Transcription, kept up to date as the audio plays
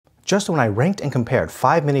Just when I ranked and compared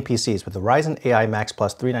 5 mini PCs with the Ryzen AI Max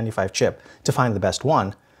Plus 395 chip to find the best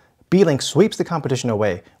one, Beelink sweeps the competition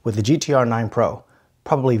away with the GTR9 Pro,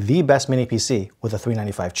 probably the best mini PC with a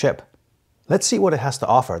 395 chip. Let's see what it has to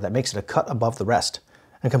offer that makes it a cut above the rest,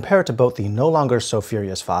 and compare it to both the no longer so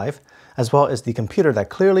furious 5, as well as the computer that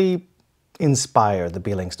clearly inspired the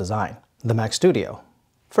Beelink's design, the Mac Studio.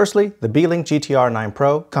 Firstly, the Beelink GTR9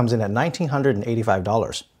 Pro comes in at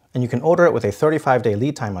 $1,985, and you can order it with a 35-day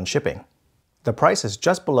lead time on shipping. The price is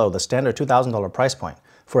just below the standard $2,000 price point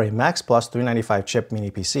for a Max Plus 395 chip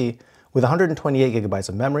mini PC with 128GB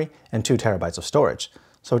of memory and 2TB of storage,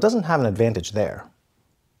 so it doesn't have an advantage there.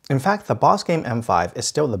 In fact, the Boss Game M5 is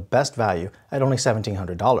still the best value at only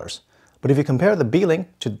 $1,700, but if you compare the Beelink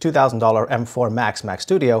to the $2,000 M4 Max Mac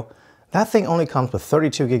Studio, that thing only comes with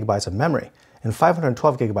 32GB of memory and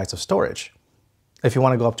 512GB of storage. If you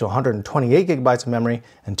want to go up to 128GB of memory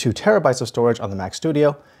and 2TB of storage on the Mac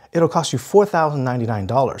Studio, it'll cost you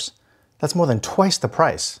 $4,099. That's more than twice the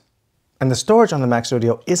price. And the storage on the Mac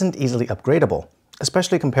Studio isn't easily upgradable,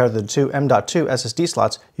 especially compared to the two M.2 SSD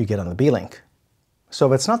slots you get on the Beelink. So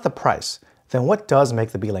if it's not the price, then what does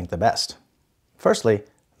make the Beelink the best? Firstly,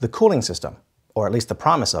 the cooling system, or at least the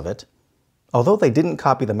promise of it. Although they didn't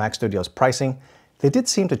copy the Mac Studio's pricing, they did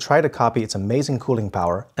seem to try to copy its amazing cooling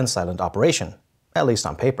power and silent operation, at least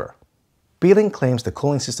on paper. Beelink claims the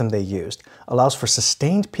cooling system they used allows for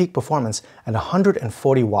sustained peak performance at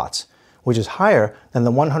 140 watts, which is higher than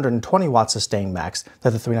the 120 watt sustained max that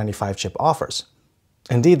the 395 chip offers.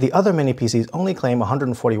 Indeed, the other mini PCs only claim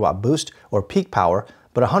 140 watt boost or peak power,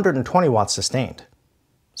 but 120 watts sustained.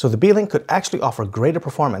 So the Beelink could actually offer greater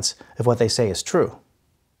performance if what they say is true.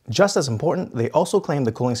 Just as important, they also claim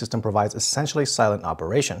the cooling system provides essentially silent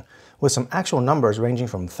operation, with some actual numbers ranging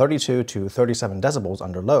from 32 to 37 decibels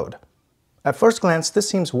under load. At first glance, this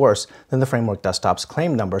seems worse than the Framework Desktop's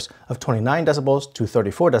claimed numbers of 29 decibels to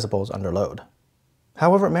 34 decibels under load.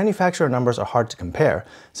 However, manufacturer numbers are hard to compare,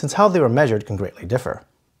 since how they were measured can greatly differ.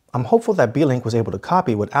 I'm hopeful that Beelink was able to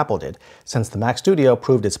copy what Apple did, since the Mac Studio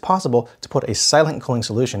proved it's possible to put a silent cooling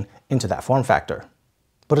solution into that form factor.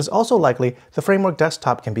 But it's also likely the Framework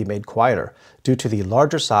Desktop can be made quieter due to the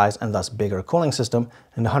larger size and thus bigger cooling system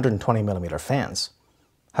and 120mm fans.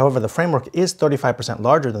 However, the Framework is 35%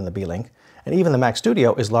 larger than the Beelink, and even the Mac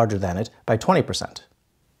Studio is larger than it by 20%.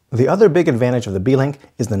 The other big advantage of the Beelink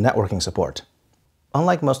is the networking support.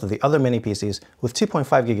 Unlike most of the other mini PCs with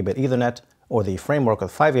 2.5GB Ethernet or the Framework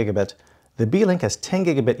with 5GB, the Beelink has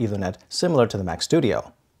 10GB Ethernet similar to the Mac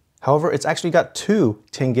Studio. However, it's actually got two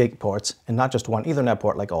 10GB ports and not just one Ethernet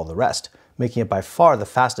port like all the rest, making it by far the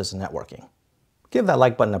fastest in networking. Give that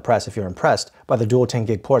like button a press if you're impressed by the dual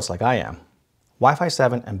 10GB ports like I am. Wi-Fi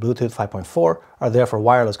 7 and Bluetooth 5.4 are there for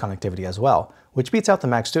wireless connectivity as well, which beats out the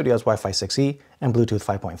Mac Studio's Wi-Fi 6E and Bluetooth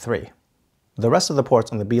 5.3. The rest of the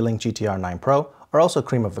ports on the Beelink GTR9 Pro are also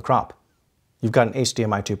cream of the crop. You've got an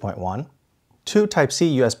HDMI 2.1, two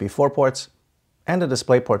Type-C USB 4 ports, and a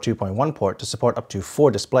DisplayPort 2.1 port to support up to 4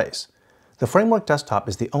 displays. The Framework Desktop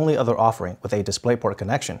is the only other offering with a DisplayPort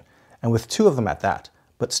connection, and with 2 of them at that,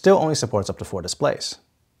 but still only supports up to 4 displays.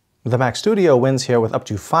 The Mac Studio wins here with up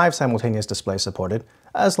to 5 simultaneous displays supported,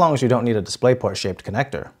 as long as you don't need a DisplayPort-shaped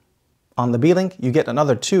connector. On the Beelink, you get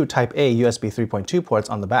another 2 Type-A USB 3.2 ports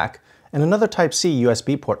on the back, and another Type-C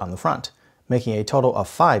USB port on the front, making a total of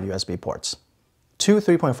 5 USB ports. 2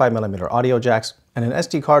 3.5mm audio jacks, and an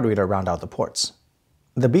SD card reader round out the ports.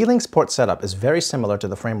 The Beelink's port setup is very similar to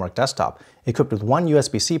the Framework Desktop, equipped with one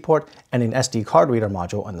USB-C port and an SD card reader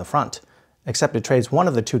module in the front, except it trades one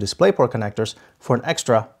of the 2 DisplayPort connectors for an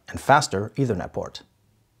extra and faster Ethernet port.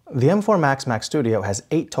 The M4 Max Mac Studio has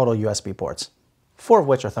 8 total USB ports, 4 of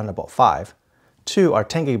which are Thunderbolt 5, 2 are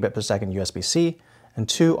 10GB per second USB-C, and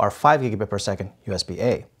 2 are 5GB per second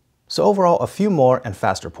USB-A. So overall, a few more and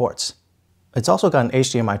faster ports. It's also got an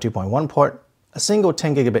HDMI 2.1 port, a single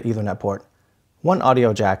 10GB Ethernet port, one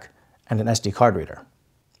audio jack, and an SD card reader.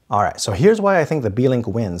 Alright, so here's why I think the Beelink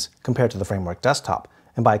wins compared to the Framework Desktop,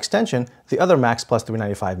 and by extension, the other Max Plus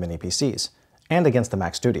 395 mini PCs, and against the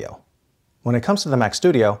Mac Studio. When it comes to the Mac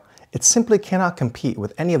Studio, it simply cannot compete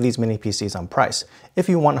with any of these mini PCs on price if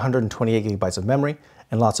you want 128GB of memory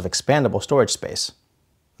and lots of expandable storage space.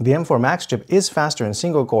 The M4 Max chip is faster in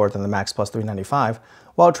single core than the Max Plus 395,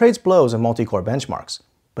 while it trades blows in multi-core benchmarks,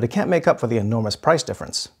 but it can't make up for the enormous price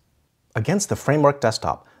difference. Against the Framework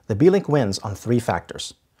Desktop, the Beelink wins on 3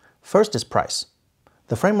 factors. First is price.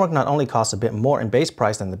 The Framework not only costs a bit more in base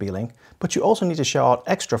price than the Beelink, but you also need to shell out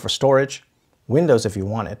extra for storage, Windows if you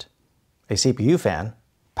want it, a CPU fan,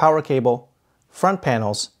 power cable, front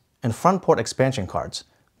panels, and front port expansion cards,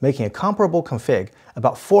 making a comparable config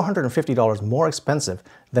about $450 more expensive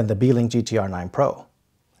than the Beelink GTR9 Pro.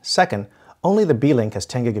 Second, only the Beelink has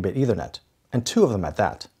 10 gigabit Ethernet, and 2 of them at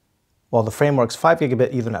that. While the framework's 5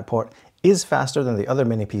 gigabit Ethernet port is faster than the other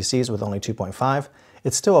mini PCs with only 2.5,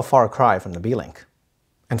 it's still a far cry from the Beelink.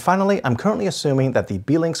 And finally, I'm currently assuming that the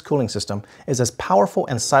Beelink's cooling system is as powerful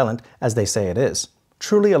and silent as they say it is,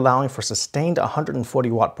 truly allowing for sustained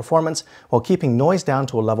 140-watt performance while keeping noise down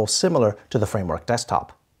to a level similar to the framework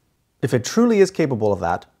desktop. If it truly is capable of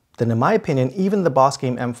that, then in my opinion, even the Boss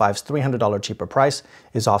Game M5's $300 cheaper price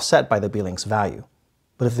is offset by the Beelink's value.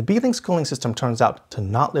 But if the Beelink's cooling system turns out to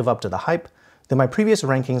not live up to the hype, then my previous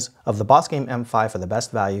rankings of the Boss Game M5 for the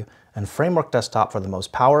best value and framework desktop for the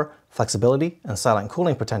most power, flexibility, and silent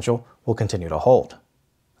cooling potential will continue to hold.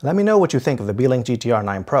 Let me know what you think of the Beelink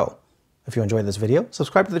GTR9 Pro. If you enjoyed this video,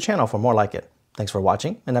 subscribe to the channel for more like it. Thanks for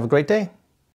watching, and have a great day.